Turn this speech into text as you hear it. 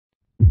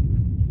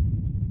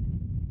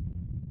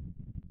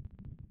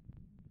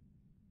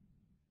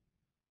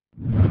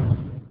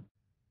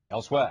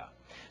Elsewhere,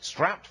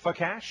 strapped for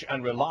cash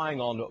and relying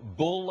on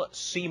bull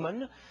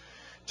semen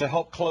to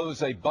help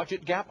close a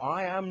budget gap?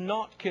 I am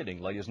not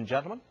kidding, ladies and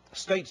gentlemen.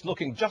 States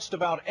looking just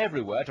about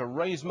everywhere to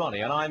raise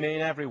money, and I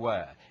mean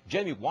everywhere.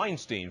 Jamie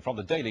Weinstein from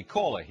the Daily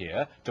Caller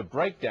here to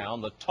break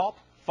down the top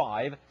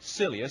 5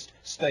 silliest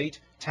state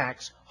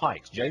tax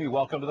hikes. Jamie,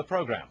 welcome to the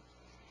program.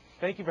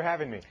 Thank you for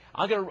having me.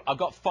 I've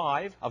got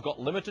 5. I've got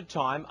limited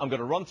time. I'm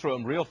going to run through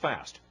them real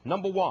fast.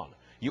 Number 1,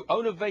 you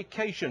own a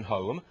vacation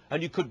home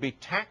and you could be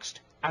taxed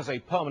as a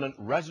permanent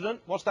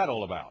resident. What's that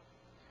all about?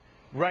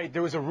 Right.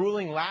 There was a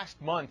ruling last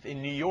month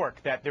in New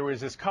York that there was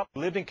this couple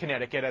who lived in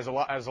Connecticut, as a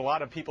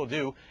lot of people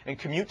do, and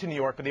commute to New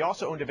York, but they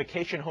also owned a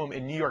vacation home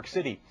in New York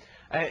City.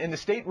 And the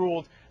state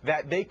ruled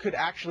that they could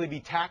actually be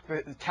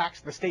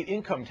taxed the state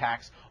income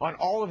tax on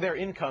all of their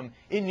income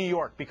in New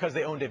York because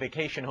they owned a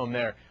vacation home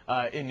there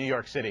in New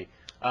York City.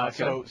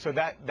 Okay. So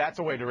that's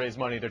a way to raise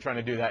money. They're trying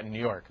to do that in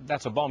New York.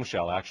 That's a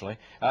bombshell, actually.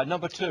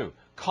 Number 2,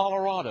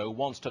 Colorado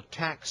wants to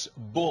tax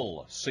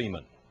bull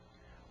semen.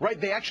 Right,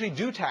 they actually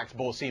do tax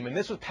bull semen.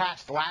 This was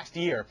passed last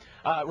year.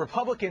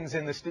 Republicans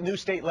in the new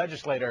state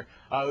legislature,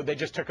 they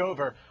just took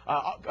over,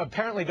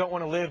 apparently don't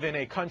want to live in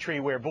a country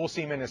where bull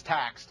semen is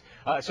taxed.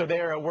 So they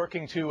are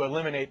working to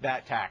eliminate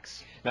that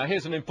tax. Now,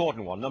 here's an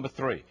important one. Number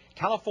 3,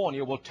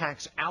 California will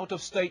tax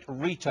out-of-state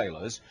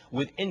retailers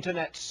with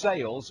internet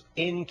sales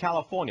in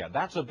California.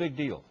 That's a big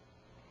deal.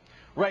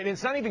 Right, and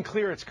it's not even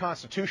clear it's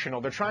constitutional.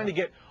 They're trying to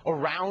get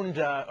around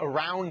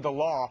the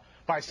law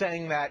by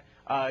saying that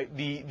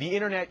the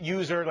internet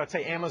user, let's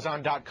say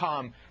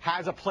Amazon.com,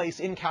 has a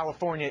place in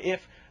California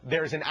if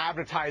there's an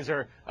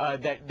advertiser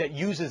that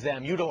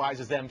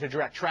utilizes them to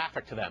direct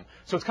traffic to them.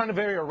 So it's kind of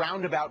very a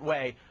roundabout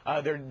way.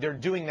 They're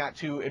doing that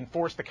to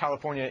enforce the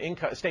California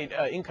state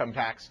income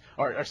tax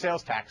or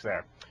sales tax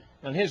there.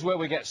 And here's where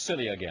we get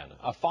silly again.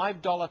 A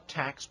 $5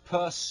 tax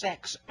per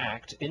sex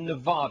act in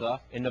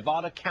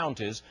Nevada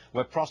counties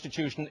where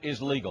prostitution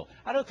is legal.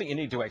 I don't think you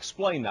need to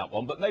explain that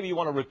one, but maybe you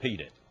want to repeat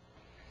it.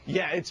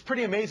 Yeah, it's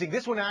pretty amazing.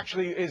 This one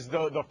actually is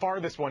the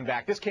farthest one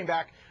back. This came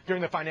back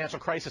during the financial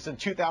crisis in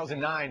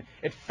 2009.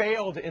 It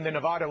failed in the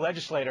Nevada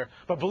legislature,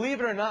 but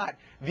believe it or not,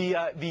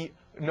 the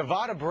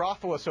Nevada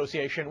Brothel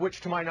Association,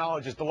 which to my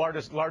knowledge is the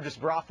largest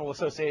brothel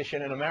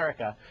association in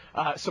America,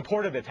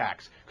 supported the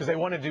tax because they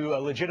wanted to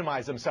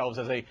legitimize themselves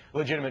as a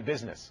legitimate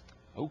business.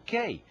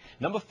 Okay.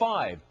 Number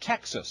 5,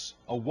 Texas,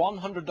 a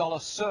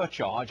 $100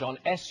 surcharge on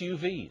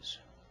SUVs.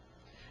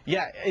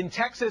 Yeah, in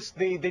Texas,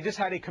 they just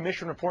had a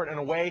commission report on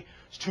a way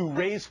to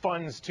raise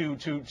funds to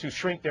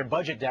shrink their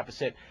budget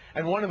deficit.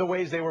 And one of the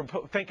ways they were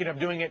thinking of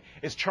doing it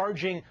is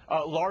charging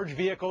large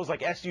vehicles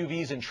like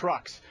SUVs and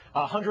trucks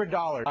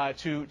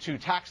 $100 to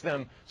tax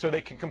them so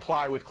they can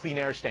comply with clean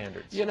air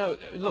standards. You know,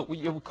 look,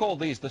 you call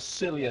these the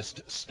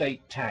silliest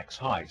state tax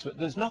hikes, but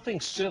there's nothing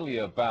silly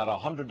about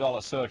a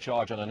 $100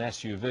 surcharge on an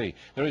SUV.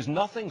 There is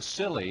nothing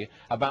silly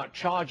about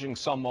charging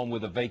someone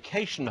with a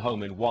vacation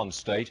home in one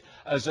state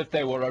as if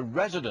they were a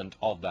resident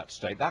of that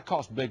state. That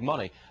costs big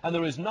money. And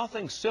there is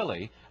nothing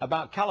silly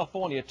about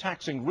California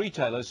taxing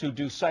retailers who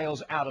do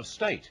sales out of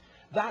state.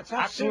 That's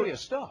serious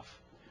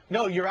stuff.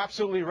 No, you're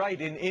absolutely right.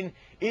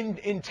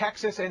 In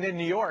Texas and in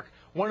New York,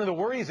 one of the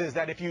worries is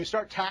that if you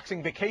start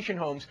taxing vacation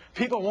homes,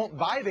 people won't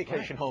buy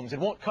vacation homes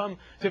and won't come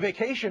to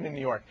vacation in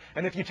New York.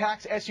 And if you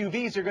tax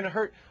SUVs, you're going to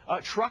hurt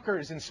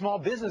truckers and small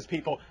business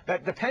people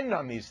that depend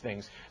on these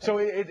things. So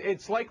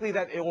it's likely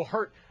that it will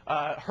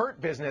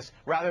hurt business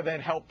rather than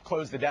help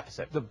close the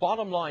deficit. The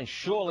bottom line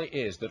surely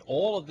is that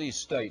all of these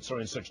states are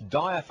in such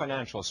dire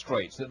financial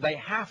straits that they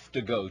have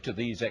to go to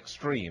these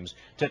extremes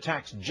to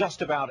tax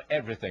just about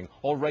everything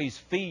or raise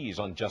fees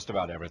on just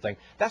about everything.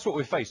 That's what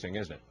we're facing,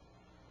 isn't it?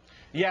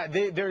 Yeah,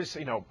 there's,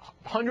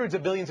 hundreds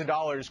of billions of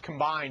dollars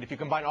combined. If you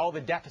combine all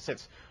the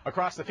deficits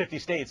across the 50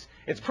 states,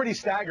 it's pretty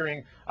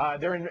staggering.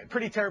 They're in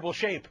pretty terrible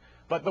shape.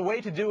 But the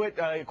way to do it,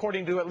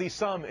 according to at least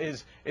some,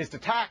 is to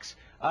tax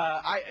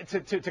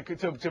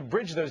to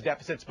bridge those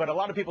deficits. But a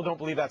lot of people don't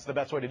believe that's the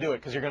best way to do it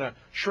because you're going to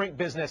shrink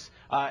business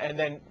and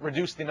then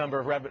reduce the amount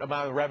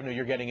of revenue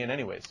you're getting in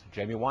anyways.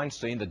 Jamie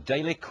Weinstein, the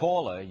Daily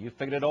Caller. You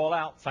figured it all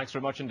out. Thanks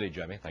very much indeed,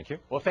 Jamie. Thank you.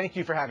 Well, thank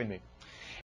you for having me.